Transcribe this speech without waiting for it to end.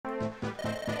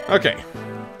Okay.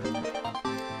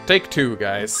 Take two,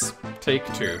 guys. Take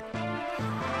two.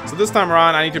 So this time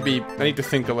around, I need to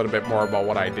think a little bit more about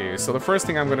what I do. So the first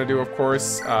thing I'm gonna do, of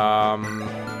course,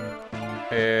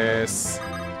 is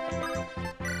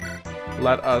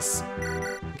let us.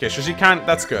 Okay, so she can.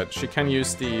 That's good. She can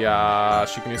use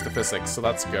the physics, so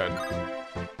that's good.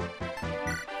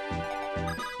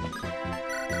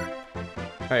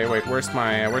 Hey, wait. Where's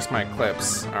my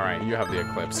eclipse? All right, you have the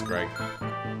eclipse, Greg.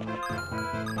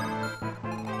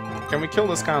 Can we kill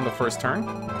this guy on the first turn?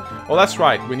 Well, that's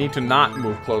right. We need to not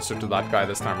move closer to that guy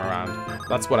this time around.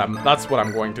 That's what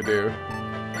I'm going to do.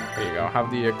 There you go.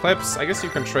 Have the eclipse. I guess you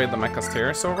can trade the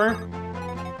Mechasteris over.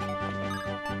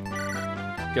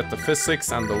 Get the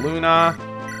physics and the Luna.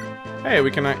 Hey,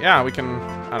 we can. Yeah, we can.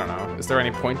 I don't know. Is there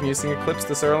any point in using eclipse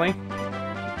this early?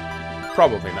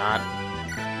 Probably not.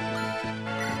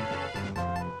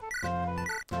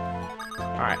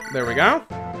 All right, there we go.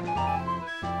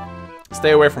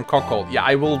 Stay away from Cuckold. Yeah,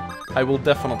 I will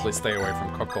definitely stay away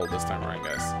from Cuckold this time around,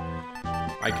 guys.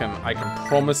 I can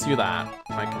promise you that.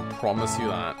 I can promise you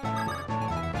that.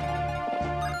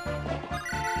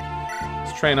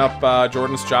 Let's train up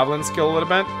Jordan's javelin skill a little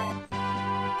bit.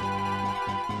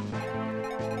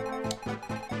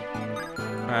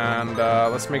 And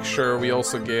let's make sure we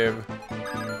also give...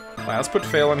 let's put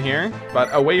Phelan here, but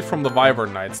away from the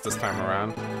Wyvern Knights this time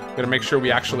around. Gotta make sure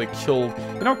we actually kill...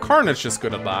 You know, Carnage is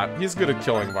good at that. He's good at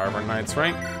killing Wyvern Knights,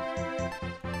 right?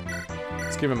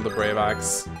 Let's give him the Brave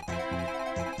Axe.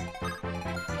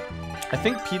 I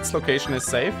think Pete's location is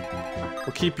safe.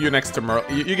 We'll keep you next to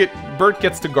Merlin. You get... Bert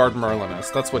gets to guard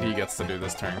Merlinus. That's what he gets to do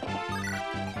this turn.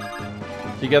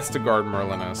 He gets to guard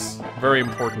Merlinus. Very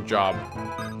important job.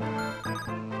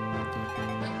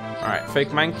 Alright,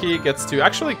 Fake Mankey gets to...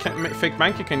 Actually, Fake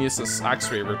Mankey can use this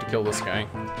Axe Reaver to kill this guy.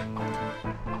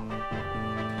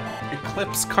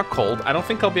 Eclipse Cuckold. I don't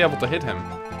think I'll be able to hit him.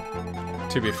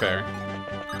 To be fair.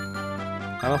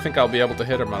 I don't think I'll be able to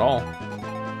hit him at all.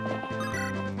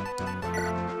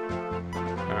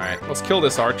 Alright, let's kill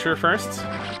this archer first.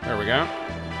 There we go.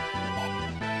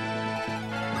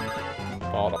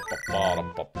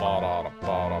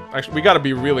 Actually, we gotta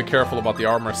be really careful about the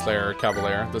Armorslayer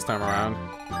Cavalier this time around.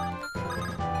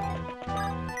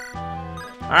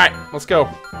 Alright, let's go.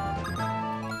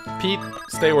 Pete,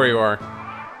 stay where you are.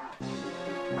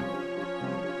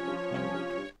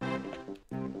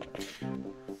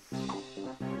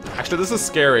 Actually, this is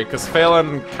scary, because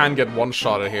Phelan can get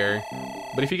one-shotted here.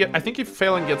 But if you get... I think if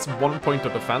Phelan gets 1 point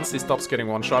of defense, he stops getting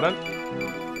one-shotted.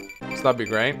 So that'd be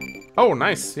great. Oh,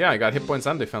 nice. Yeah, I got hit points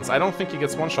and defense. I don't think he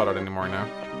gets one-shotted anymore now.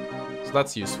 So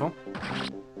that's useful.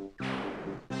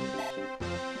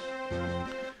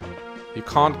 You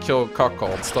can't kill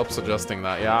Cuckold. Stop suggesting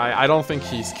that. Yeah, I don't think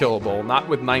he's killable. Not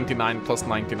with 99 plus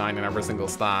 99 in every single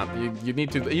stat. You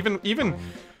need to...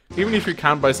 Even if you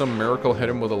can by some miracle hit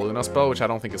him with a Luna spell, which I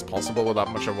don't think is possible with that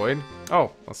much avoid. Oh,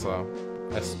 that's a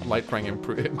light rank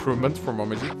improvement for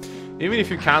Momiji. Even if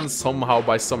you can somehow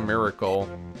by some miracle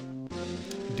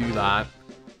do that,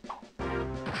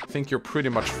 I think you're pretty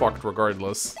much fucked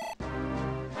regardless.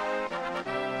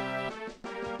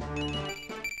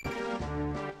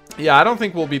 Yeah, I don't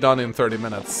think we'll be done in 30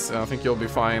 minutes. I think you'll be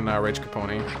fine, Rage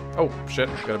Capone. Oh, shit.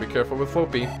 Gotta be careful with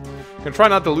Floppy. Can try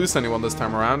not to lose anyone this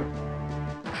time around.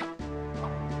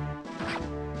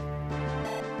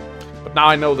 But now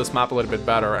I know this map a little bit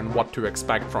better and what to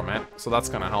expect from it, so that's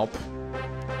gonna help.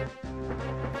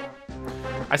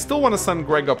 I still want to send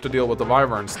Greg up to deal with the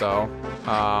Wyverns, though.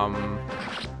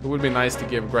 It would be nice to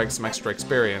give Greg some extra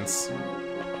experience.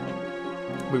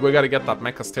 We gotta get that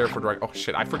Mechasteris for Drag. Oh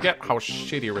shit, I forget how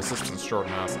shitty resistance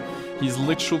Jordan has. He's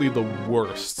literally the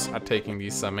worst at taking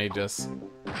these mages.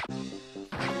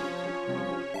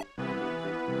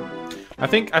 I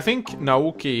think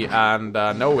Naoki and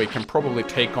Noe can probably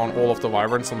take on all of the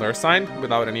Wyverns on their side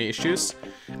without any issues.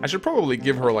 I should probably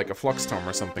give her like a Flux Tome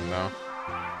or something though.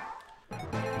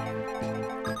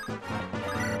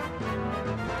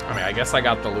 I mean, I guess I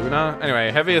got the Luna.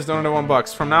 Anyway, Heavy has donated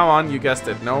 $1. From now on, you guessed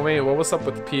it. Noe, what was up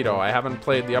with Pedo? I haven't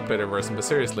played the updated version, but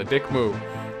seriously, dick move.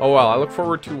 Oh well, I look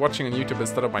forward to watching on YouTube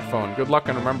instead of my phone. Good luck,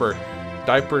 and remember,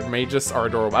 diapered mages are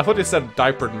adorable. I thought you said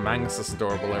diapered mangs is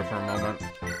adorable there for a moment.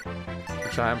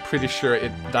 Which I'm pretty sure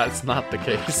that's not the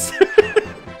case.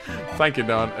 Thank you,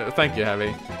 Don. Thank you,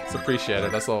 Heavy. It's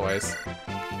appreciated, as always.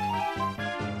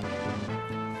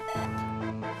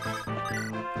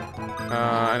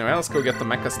 Anyway, let's go get the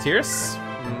Mechasteris.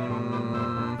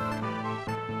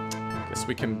 Guess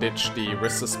we can ditch the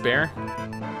Rissa Spear.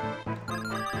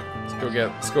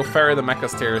 Let's go ferry the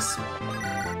Mechasteris.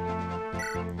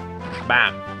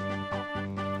 Bam.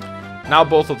 Now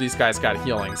both of these guys got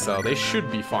healing, so they should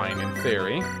be fine in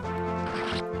theory.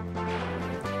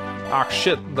 Ah,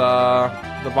 shit, the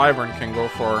Wyvern can go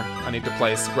for... I need to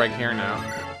place Greg here now.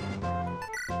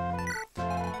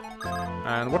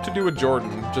 And what to do with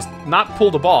Jordan? Just not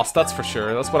pull the boss, that's for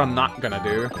sure. That's what I'm not gonna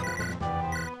do.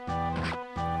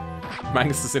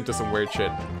 Magnus is into some weird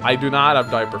shit. I do not have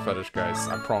diaper fetish, guys.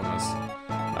 I promise.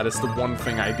 That is the one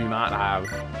thing I do not have.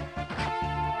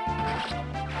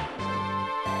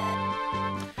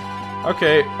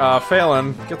 Okay,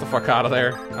 Phelan, get the fuck out of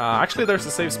there. Actually, there's a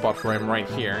safe spot for him right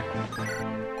here.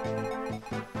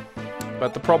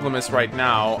 But the problem is right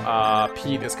now,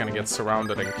 Pete is gonna get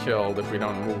surrounded and killed if we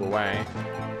don't move away.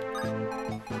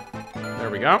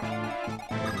 There we go.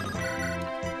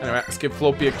 Anyway, let's give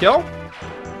Floppy a kill.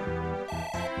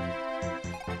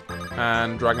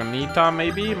 And Dragonita,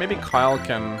 maybe? Maybe Kyle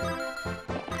can...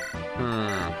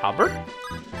 Halberd?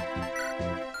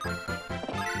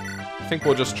 I think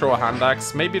we'll just throw a hand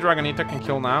axe. Maybe Dragonita can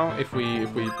kill now if we...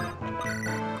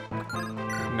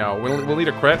 No, we'll need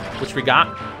a crit, which we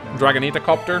got. Dragonita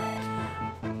Copter.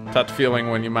 That feeling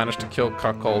when you manage to kill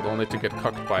Cuckold only to get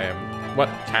cucked by him. What?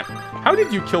 How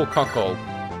did you kill Cuckold?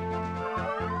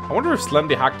 I wonder if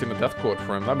Slendy hacked in a death quote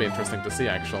for him. That'd be interesting to see,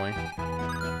 actually.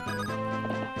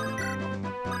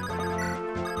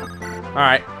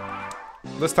 Alright.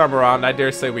 This time around, I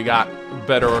dare say we got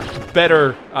better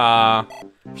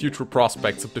future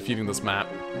prospects of defeating this map.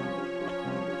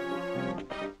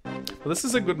 Well, this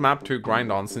is a good map to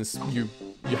grind on, since you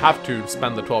have to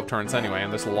spend the 12 turns anyway,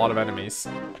 and there's a lot of enemies.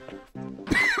 I'm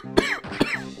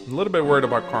a little bit worried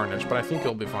about Carnage, but I think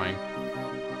he'll be fine.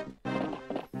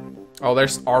 Oh,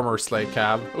 there's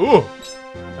ArmorslayerCav. Ooh!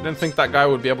 I didn't think that guy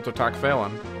would be able to attack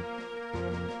Phelan.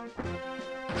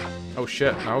 Oh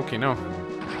shit, okay, no.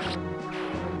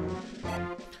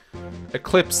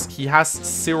 Eclipse, he has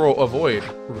 0 avoid.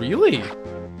 Really?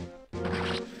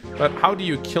 But how do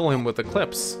you kill him with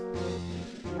Eclipse?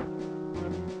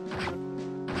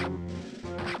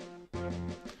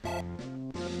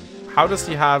 How does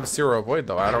he have 0 avoid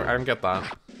though? I don't get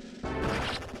that.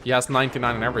 He has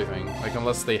 99 and everything. Like,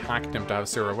 unless they hacked him to have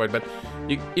 0 avoid. But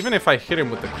even if I hit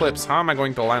him with Eclipse, how am I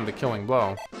going to land the killing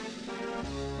blow?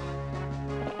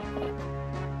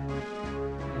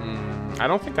 I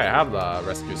don't think I have the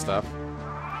rescue stuff.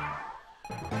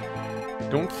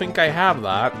 Don't think I have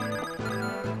that.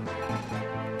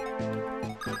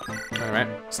 Alright,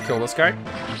 let's kill this guy.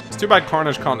 It's too bad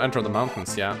Carnage can't enter the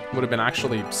mountains yet. Would have been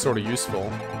actually sort of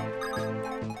useful.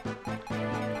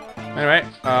 Anyway,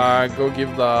 go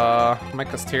give the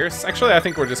Mecha's Tears. Actually, I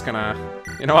think we're just gonna...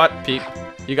 You know what, Pete?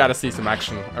 You gotta see some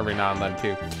action every now and then,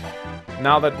 too.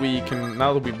 Now that we've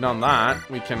done that,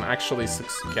 we can actually...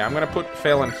 Okay, I'm gonna put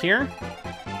Phelan here.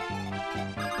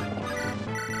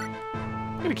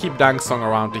 I'm gonna keep Dang Song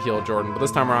around to heal Jordan, but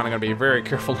this time around I'm gonna be very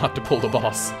careful not to pull the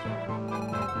boss.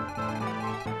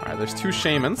 Alright, there's 2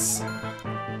 Shamans.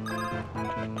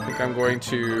 I think I'm going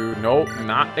to... Nope,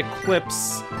 not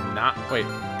Eclipse. Not... Wait,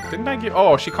 didn't I give...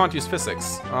 Oh, she can't use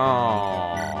physics.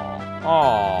 Oh.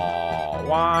 Oh,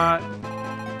 what?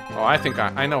 Oh, I think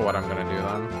I know what I'm gonna do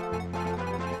then.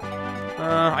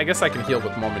 I guess I can heal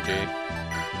with Momiji.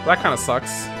 That kind of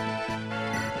sucks.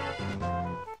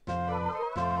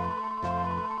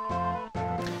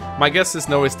 My guess is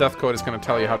Noe's death code is going to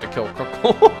tell you how to kill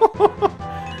Cuckle.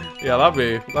 Yeah, that'd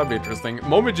be interesting.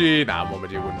 Momiji, nah,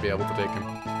 Momiji wouldn't be able to take him.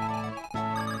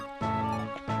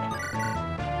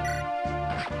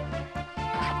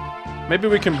 Maybe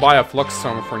we can buy a Flux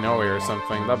Tome for Noe or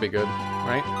something. That'd be good,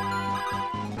 right?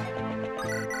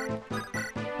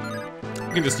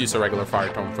 You can just use a regular Fire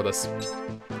Tome for this.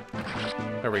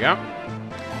 There we go.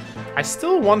 I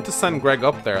still want to send Greg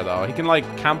up there, though. He can, like,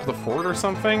 camp the fort or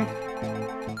something.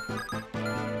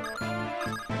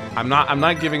 I'm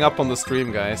not giving up on the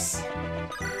stream, guys.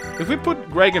 If we put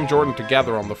Greg and Jordan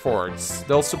together on the forts,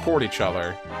 they'll support each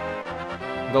other.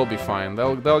 They'll be fine.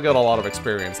 They'll get a lot of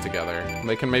experience together.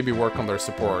 They can maybe work on their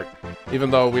support.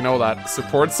 Even though we know that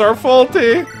supports are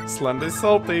faulty. Slendy's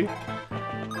salty.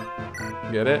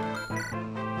 Get it?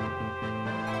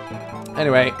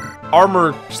 Anyway,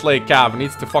 ArmorslayerCav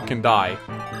needs to fucking die.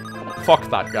 Fuck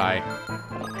that guy.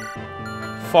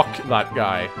 Fuck that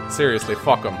guy. Seriously,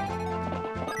 fuck him.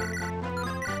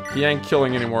 He ain't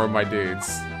killing any more of my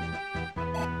dudes.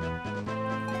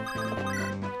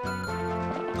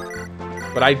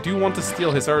 But I do want to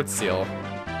steal his Earth Seal.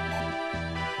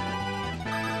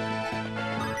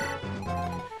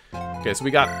 Okay, so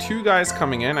we got 2 guys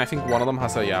coming in. I think one of them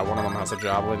has a, yeah, one of them has a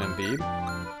Javelin indeed.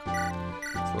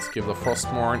 So let's give the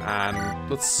Frostmourne and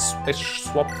let's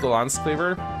swap the Lance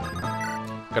Cleaver.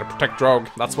 Gotta protect Drog.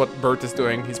 That's what Bert is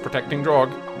doing. He's protecting Drog.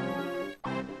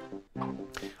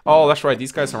 Oh, that's right.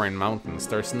 These guys are in mountains.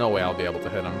 There's no way I'll be able to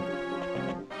hit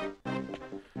them.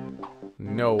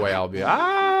 No way I'll be...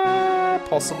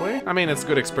 possibly. I mean, it's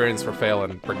good experience for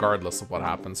failing, regardless of what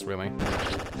happens, really.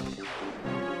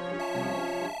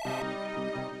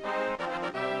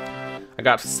 I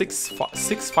got six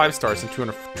 5-stars and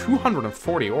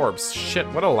 240 orbs. Shit,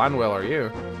 what a land whale are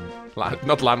you?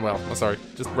 Not land whale, I'm sorry,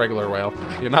 just regular whale.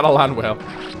 You're not a land whale.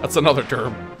 That's another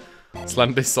term.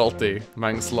 Slendy salty.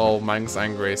 Mangs lol, Mangs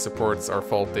angry, supports are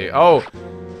faulty. Oh!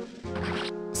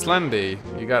 Slendy,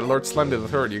 you got Lord Slendy the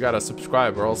Third, you gotta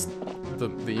subscribe or else the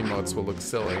emotes will look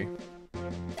silly.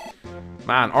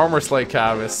 Man,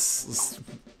 ArmorslayerCav is...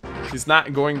 He's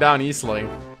not going down easily.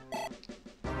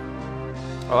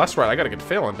 Oh, that's right, I gotta get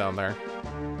Phelan down there.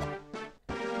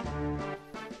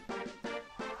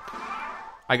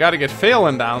 I gotta get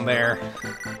Phelan down there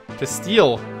to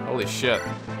steal. Holy shit.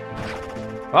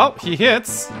 Well, he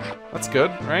hits. That's good,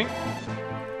 right?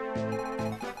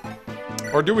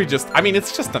 Or do we just... I mean,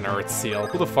 it's just an Earth Seal.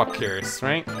 Who the fuck cares,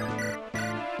 right?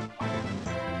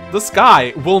 This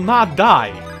guy will not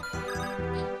die.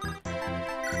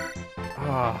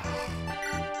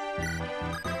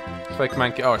 Fake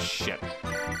monkey. Oh, shit.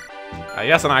 He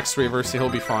has an Axe Reaver, so he'll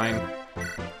be fine.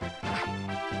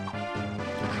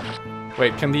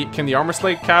 Wait, can the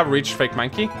ArmorslayerCav reach Fake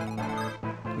Monkey?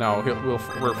 No,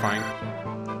 we're fine.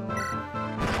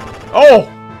 Oh!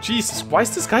 Jesus, why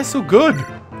is this guy so good?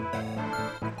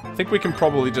 I think we can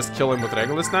probably just kill him with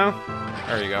Regulus now.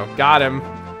 There you go. Got him.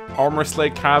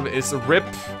 ArmorslayerCav is RIP,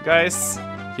 guys.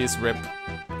 He's RIP.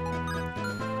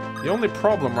 The only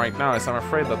problem right now is I'm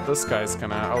afraid that this guy's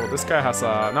gonna... Oh, this guy has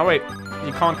a... No, wait.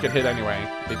 He can't get hit anyway,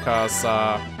 because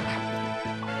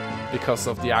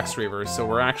of the Axe Reaver, so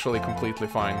we're actually completely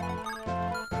fine.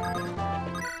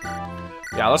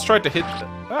 Yeah, let's try to hit...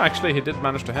 Oh, actually, he did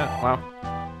manage to hit. Wow.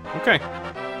 Okay.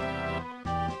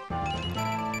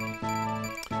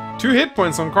 2 hit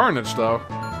points on Carnage, though.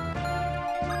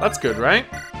 That's good, right?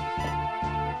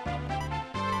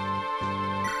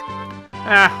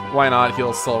 Why not?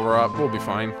 He'll silver up. We'll be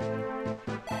fine.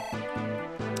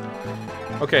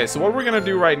 Okay, so what we're gonna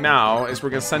do right now is we're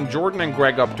gonna send Jordan and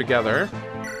Greg up together.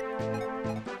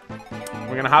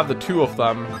 We're gonna have the two of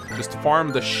them just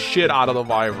farm the shit out of the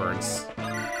Wyverns.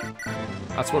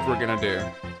 That's what we're gonna do.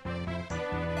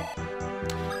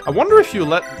 I wonder if you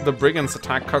let the Brigands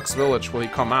attack Cuck's village, will he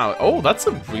come out? Oh, that's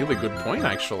a really good point,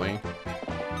 actually.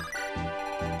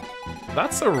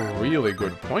 That's a really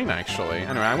good point, actually.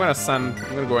 Anyway, I'm gonna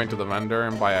go into the vendor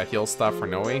and buy a heal staff for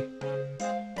Noe.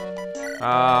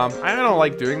 I don't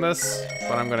like doing this,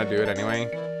 but I'm gonna do it anyway.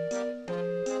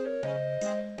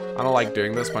 I don't like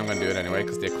doing this, but I'm gonna do it anyway,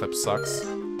 because the Eclipse sucks.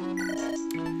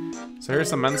 So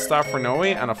here's a Men's Staff for Noe,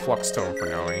 and a Flux Tome for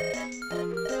Noe.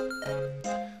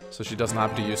 So she doesn't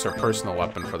have to use her personal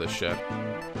weapon for this shit.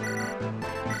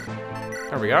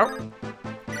 There we go.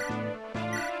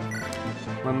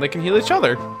 And they can heal each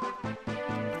other.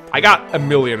 I got a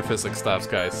million physics staffs,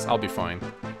 guys. I'll be fine.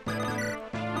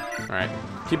 Alright.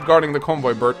 Keep guarding the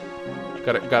convoy, Bert.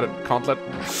 Got it, Gauntlet.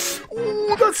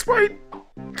 Ooh, that's right!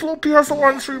 Floppy has a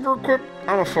Lance Reaver equipped.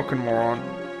 I'm a fucking moron.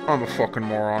 I'm a fucking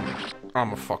moron.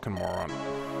 I'm a fucking moron.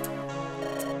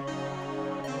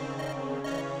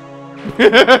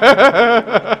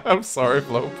 I'm sorry,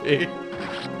 Floppy.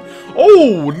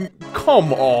 Oh,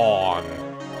 come on.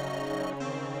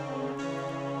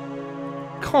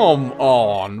 Come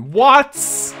on, what?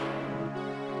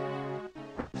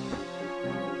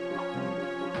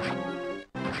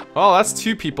 Well, that's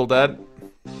 2 people dead.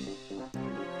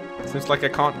 Seems like I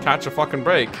can't catch a fucking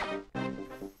break.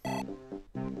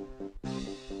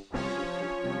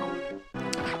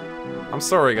 I'm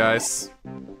sorry, guys.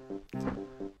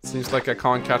 Seems like I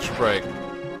can't catch a break.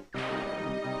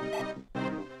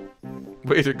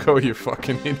 Way to go, you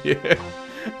fucking idiot.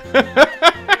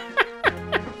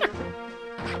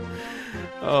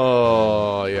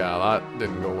 Oh, yeah, that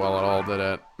didn't go well at all, did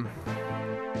it?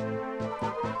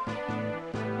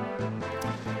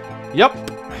 Yep,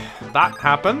 that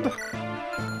happened.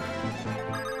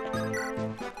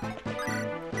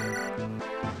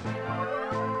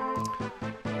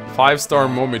 Five-star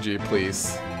Momiji,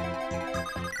 please.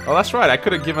 Oh, that's right, I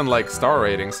could have given, like, star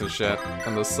ratings and shit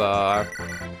in this,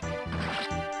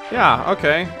 Yeah,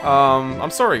 okay.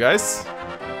 I'm sorry, guys.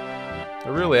 I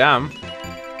really am.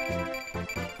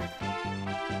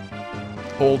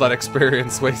 All that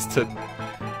experience wasted.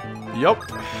 Yup.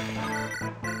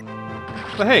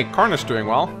 But hey, Carnage doing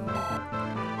well.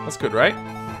 That's good, right?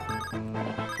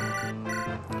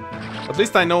 At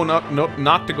least I know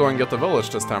not to go and get the village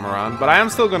this time around, but I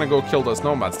am still gonna go kill those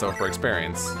nomads though for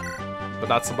experience. But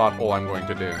that's about all I'm going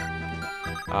to do.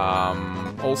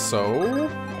 Also...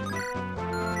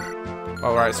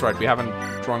 Oh, right, that's right, we haven't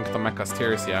drunk the Mecha's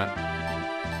Tears yet.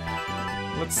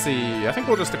 Let's see, I think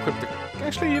we'll just equip the...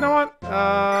 Actually, you know what?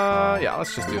 Yeah,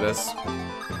 let's just do this.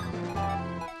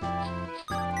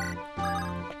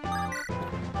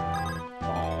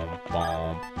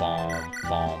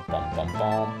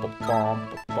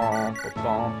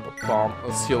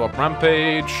 Let's heal up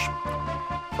Rampage.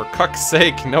 For cuck's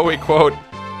sake, no quote.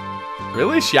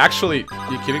 Really? She actually...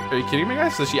 Are you kidding me,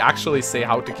 guys? Does she actually say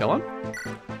how to kill him?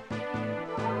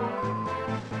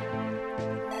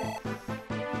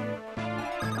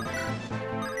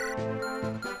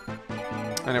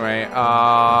 Anyway,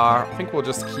 I think we'll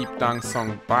just keep Dang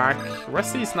Song back.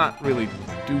 Resi's not really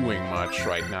doing much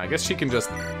right now. I guess she can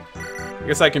just... I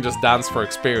guess I can just dance for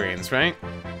experience, right?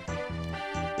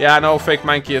 Yeah, no, Fake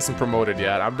Mankey isn't promoted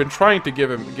yet. I've been trying to give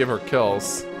her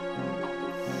kills.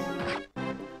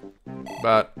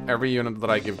 But every unit that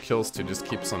I give kills to just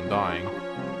keeps on dying.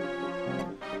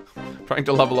 Trying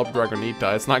to level up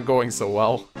Dragonita, it's not going so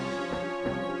well.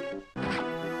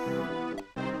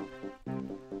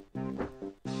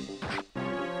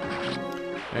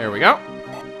 There we go.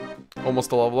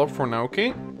 Almost a level up for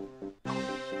Naoki.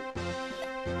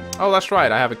 Oh, that's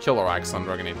right, I have a Killer Axe on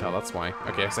Dragonita, that's why.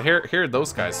 Okay, so here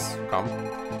those guys come.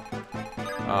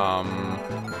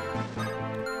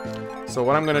 So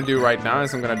what I'm gonna do right now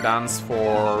is I'm gonna dance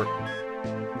for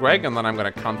Greg, and then I'm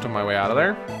gonna counter my way out of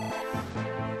there.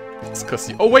 It's cause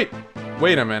you... Oh, wait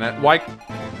a minute, why...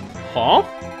 Huh?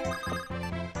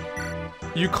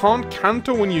 You can't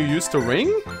counter when you use the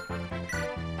ring?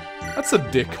 That's a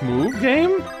dick move,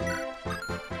 game.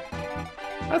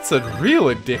 That's a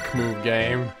really dick move,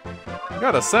 game. I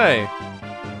gotta say.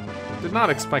 Did not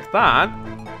expect that.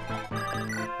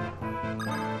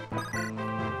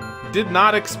 Did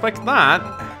not expect that.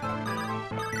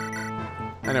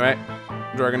 Anyway,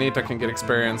 Dragonita can get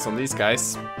experience on these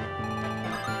guys.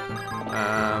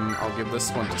 I'll give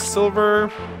this one to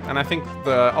Silver. And I think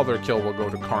the other kill will go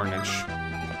to Carnage.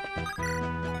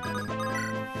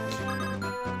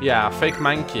 Yeah, Fake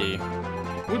Mankey.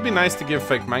 Would be nice to give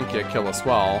Fake Mankey a kill as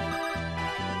well.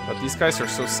 But these guys are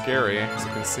so scary, as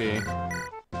you can see.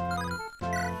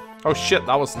 Oh shit,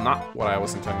 that was not what I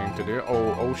was intending to do.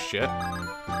 Oh shit.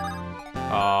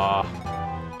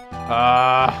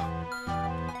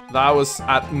 That was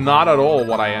not at all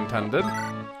what I intended.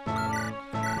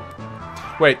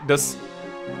 Wait, does...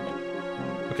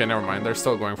 Okay, never mind, they're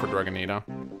still going for Dragonita.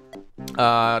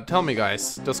 Tell me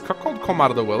guys, does Cuckold come out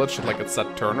of the village at like a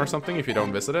set turn or something if you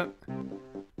don't visit it?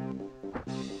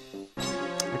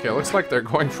 Okay, looks like they're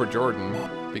going for Jordan,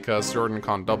 because Jordan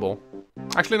can't double.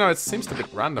 Actually, no, it seems a bit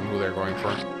random who they're going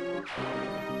for.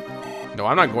 No,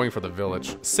 I'm not going for the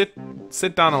village. Sit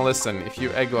down and listen if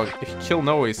you kill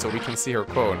Noe so we can see her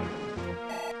quote.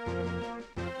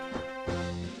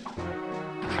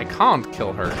 I can't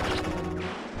kill her.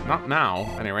 Not now,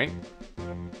 anyway.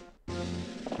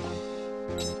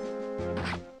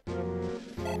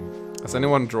 Has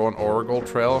anyone drawn Oracle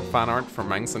Trail fan art for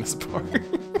Mangs and his bar?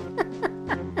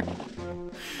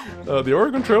 The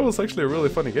Oregon Trail was actually a really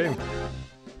funny game.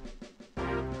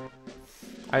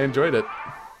 I enjoyed it.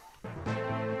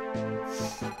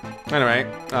 Anyway,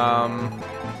 I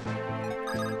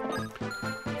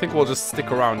think we'll just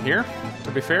stick around here,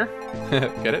 to be fair.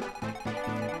 Get it?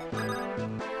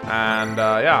 And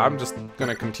yeah, I'm just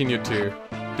gonna continue to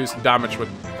do some damage with...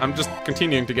 I'm just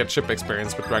continuing to get ship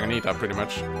experience with Dragonita, pretty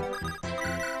much.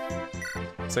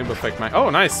 Same with Fake Mankey. Oh,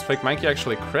 nice! Fake Mankey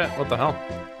actually crit. What the hell?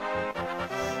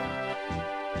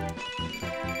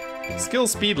 Skill,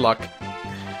 speed, luck.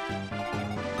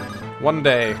 One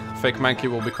day, Fake Mankey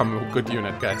will become a good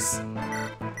unit, guys.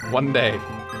 One day.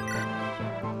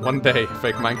 One day,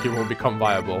 Fake Mankey will become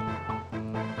viable.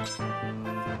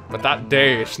 But that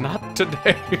day is not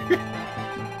today.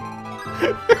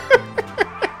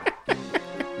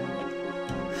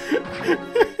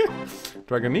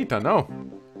 Dragonita, no.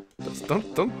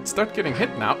 Don't start getting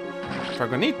hit now.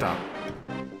 Dragonita.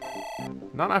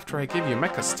 Not after I give you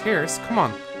Mecha's Tears. Come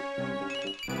on.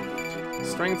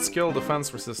 Strength, skill,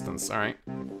 defense, resistance. Alright.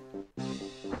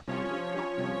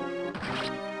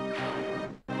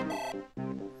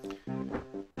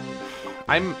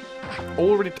 I'm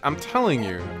telling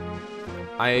you.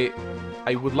 I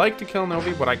would like to kill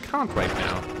Novi, but I can't right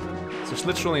now. There's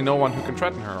literally no one who can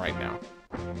threaten her right now.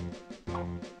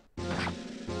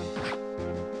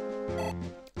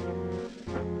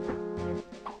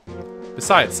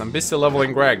 Besides, I'm busy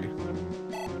leveling Greg.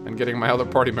 And getting my other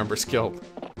party members killed.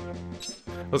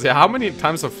 Let's see, how many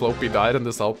times have Floppy died in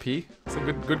this LP? It's a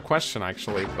good question,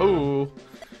 actually. Oh,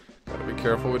 gotta be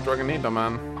careful with Dragonita,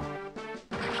 man.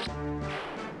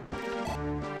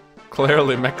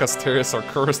 Clearly, Mechasteris are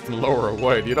cursed and lower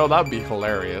avoid. You know, that'd be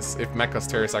hilarious if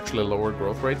Mechasteris actually lowered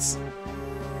growth rates.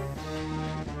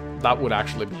 That would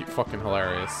actually be fucking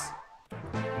hilarious.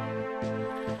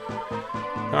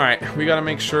 Alright, we gotta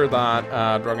make sure that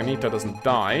Dragonita doesn't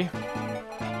die.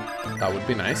 That would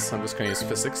be nice. I'm just gonna use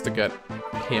physics to get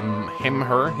him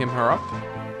her up.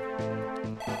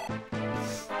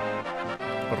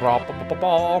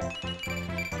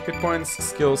 Hit points,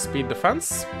 skill, speed,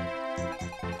 defense.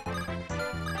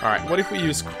 Alright, what if we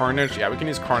use Carnage? Yeah, we can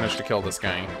use Carnage to kill this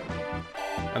guy.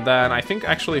 And then I think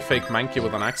actually Fake Mankey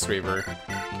with an Axe Reaver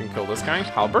can kill this guy.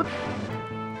 Halberd.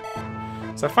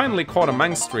 So I finally caught a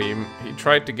Mang stream. He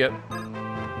tried to get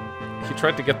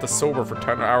the sober for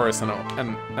 10 hours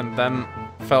and then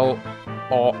fell.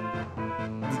 Oh,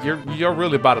 you're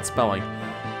really bad at spelling.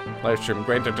 Livestream,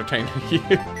 great entertainment.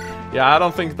 Yeah,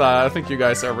 I think you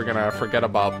guys are ever gonna forget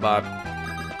about that.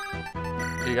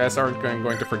 You guys aren't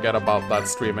going to forget about that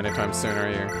stream anytime soon, are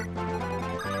you?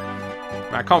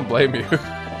 I can't blame you.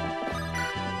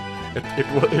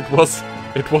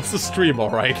 It was a stream,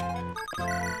 all right.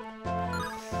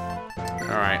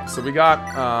 All right, so we got.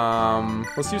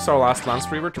 Let's use our last Lance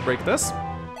Reaver to break this.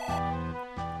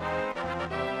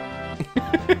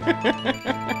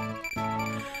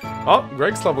 Oh,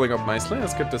 Greg's leveling up nicely.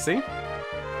 That's good to see.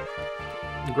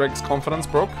 Greg's confidence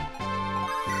broke.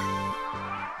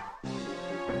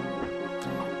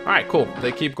 Alright, cool.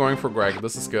 They keep going for Greg.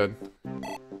 This is good.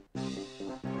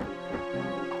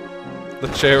 The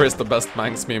chair is the best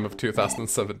Manx meme of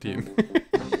 2017.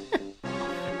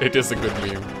 It is a good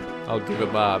meme. I'll give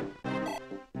it that.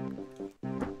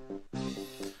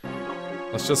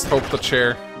 Let's just hope the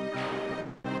chair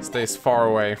stays far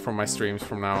away from my streams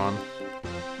from now on.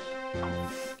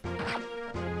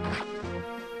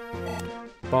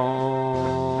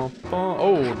 Oh,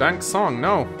 dank song,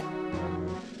 no.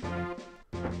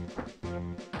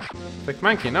 Big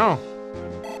Mankey, no.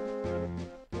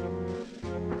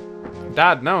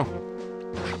 Dad, no.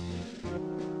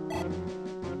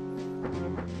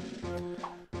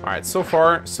 Alright, so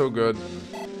far, so good.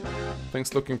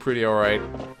 Things looking pretty alright.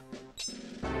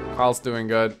 Kyle's doing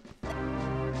good.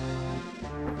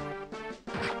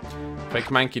 Fake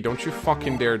Mankey, don't you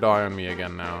fucking dare die on me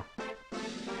again now.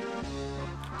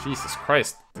 Jesus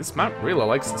Christ, this map really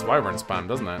likes its Wyvern spam,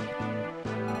 doesn't it?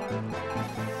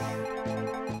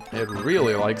 It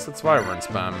really likes its Wyvern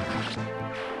spam.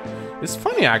 It's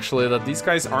funny, actually, that these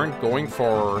guys aren't going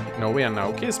for Noe and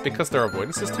Naoki. It's because their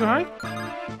avoidance is too high?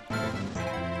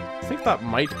 I think that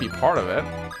might be part of it.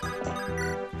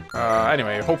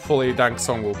 Anyway, hopefully Dank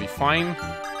Song will be fine.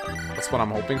 That's what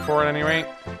I'm hoping for at any rate.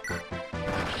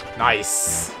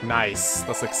 Nice! Nice!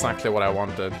 That's exactly what I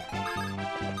wanted.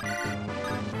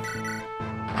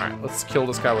 Alright, let's kill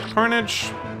this guy with Carnage.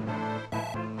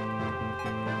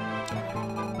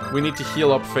 We need to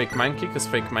heal up Fake Mankey, because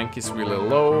Fake Mankey's really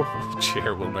low.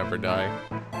 Chair will never die.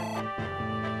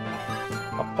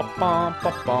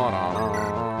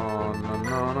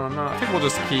 I think we'll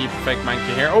just keep Fake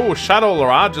Mankey here. Oh, Shadow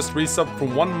Laura just resubbed for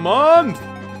 1 month!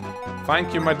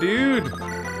 Thank you, my dude!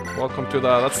 Welcome to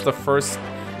the... That's the first...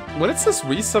 When it says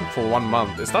resub for 1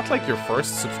 month, is that like your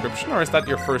first subscription, or is that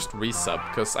your first resub?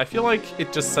 Because I feel like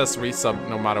it just says resub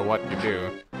no matter what you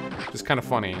do. It's kind of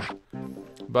funny.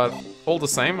 But all the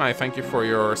same, I thank you for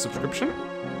your subscription.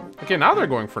 Okay, now they're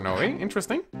going for Noe.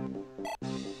 Interesting.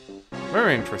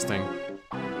 Very interesting.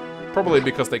 Probably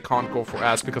because they can't go for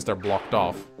Ass because they're blocked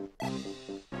off.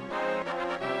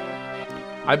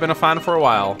 I've been a fan for a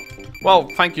while. Well,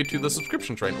 thank you to the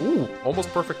subscription train. Ooh, almost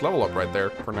perfect level up right there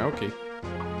for Naoki.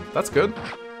 That's good.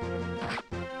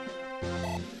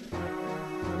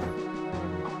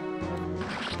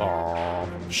 Oh,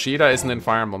 Sheeta isn't in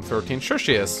Fire Emblem 13. Sure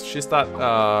she is. She's that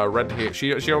red hair.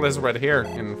 She only has red hair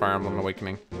in Fire Emblem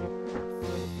Awakening.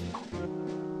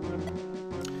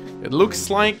 It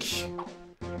looks like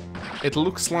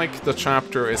the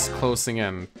chapter is closing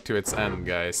in to its end,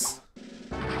 guys.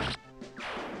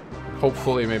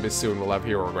 Hopefully, maybe soon we'll have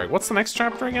Hero Greg. What's the next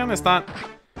chapter again? Is that?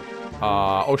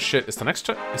 Oh shit! Is the next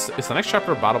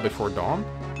chapter Battle Before Dawn?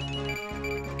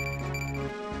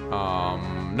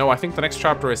 No, I think the next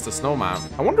chapter is the Snow map.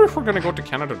 I wonder if we're gonna go to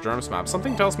Canada Germs map.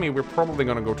 Something tells me we're probably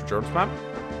gonna go to Germs map.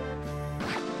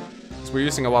 Because we're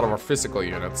using a lot of our physical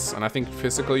units, and I think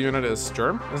physical unit is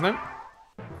Germ, isn't it?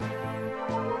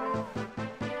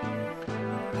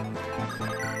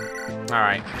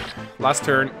 Alright. Last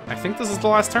turn. I think this is the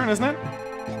last turn, isn't it?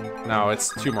 No,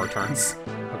 it's 2 more turns.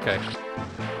 Okay.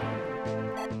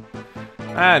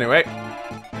 Anyway.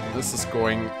 This is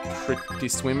going pretty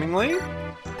swimmingly.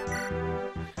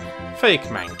 Fake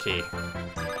Mankey.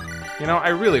 You know, I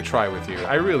really try with you.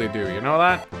 I really do. You know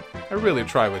that? I really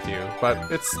try with you, but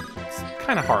it's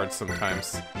kind of hard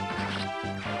sometimes.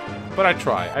 But I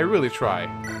try. I really try.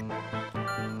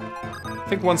 I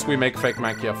think once we make Fake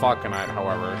Mankey a Falconite,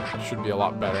 however, it should be a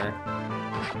lot better.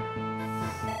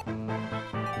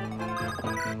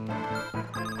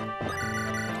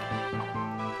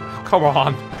 Come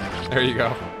on. There you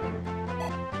go.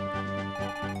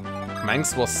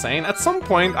 Manx was sane? At some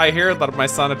point, I hear that my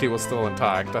sanity was still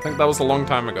intact. I think that was a long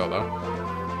time ago, though.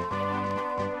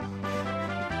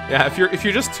 Yeah, if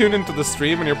you just tune into the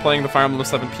stream and you're playing the Fire Emblem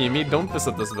 7 PME, don't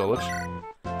visit this village.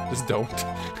 Just don't.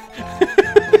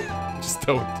 Just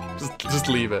don't. Just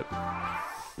leave it.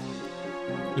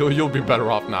 You'll be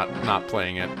better off not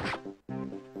playing it.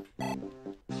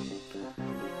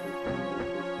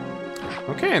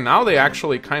 Okay, now they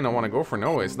actually kind of want to go for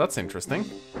no ways. That's interesting.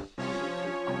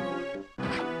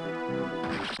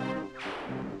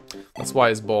 That's why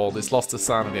he's bald. He's lost his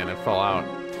sanity and it fell out.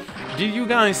 Did you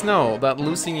guys know that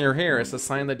losing your hair is a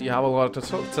sign that you have a lot of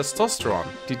testosterone?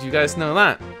 Did you guys know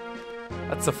that?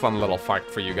 That's a fun little fact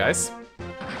for you guys.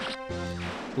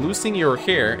 Losing your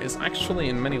hair is actually,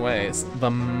 in many ways,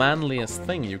 the manliest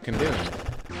thing you can do.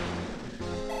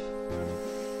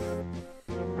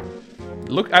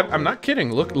 Look, I'm not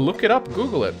kidding. Look it up.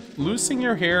 Google it. Losing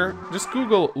your hair. Just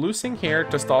Google losing hair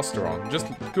testosterone. Just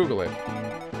Google it.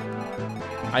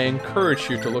 I encourage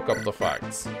you to look up the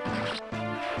facts.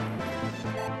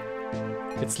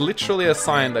 It's literally a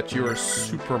sign that you are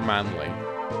super manly.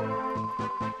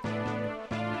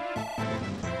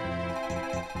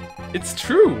 It's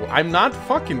true. I'm not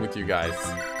fucking with you guys.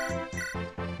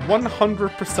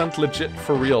 100% legit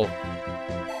for real.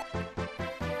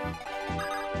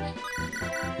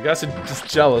 You guys are just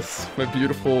jealous of my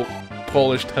beautiful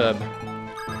polished head.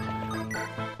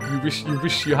 You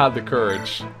wish you had the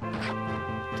courage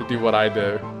to do what I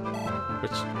do.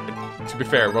 Which, to be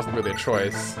fair, wasn't really a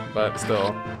choice, but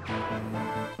still.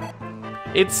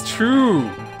 It's true!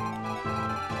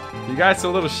 You guys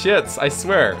are little shits, I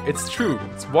swear. It's true.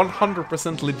 It's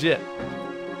 100% legit.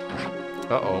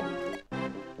 Uh-oh.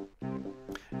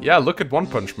 Yeah, look at One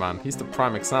Punch Man. He's the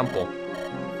prime example.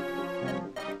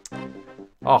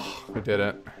 Oh, we did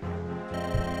it.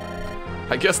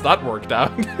 I guess that worked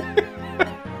out.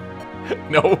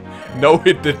 No,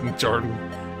 it didn't, Jordan.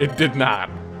 It did not.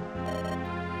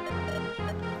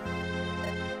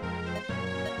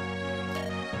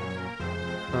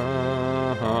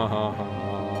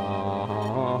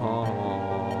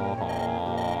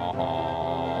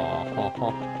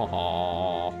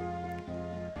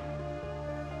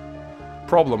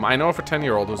 Problem, I know if a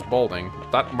 10-year-old was balding,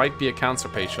 that might be a cancer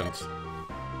patient.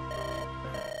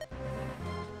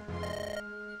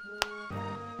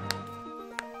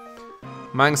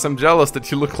 Mangs, I'm jealous that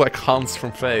you look like Hans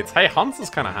from Fate. Hey, Hans is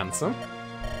kind of handsome.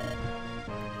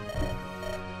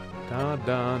 Da,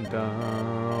 da,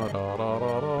 da, da, da, da,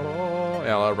 da.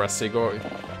 Yeah, Ressi, go.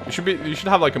 You should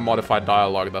have like a modified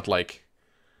dialogue that like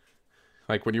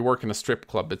when you work in a strip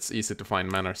club, it's easy to find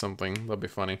men or something. That'd be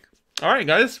funny. All right,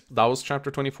 guys, that was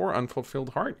chapter 24, Unfulfilled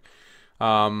Heart.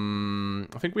 I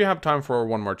think we have time for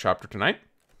one more chapter tonight.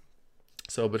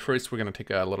 So, but first we're gonna take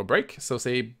a little break. So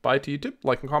say bye to YouTube,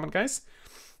 like and comment, guys.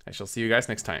 I shall see you guys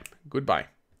next time. Goodbye.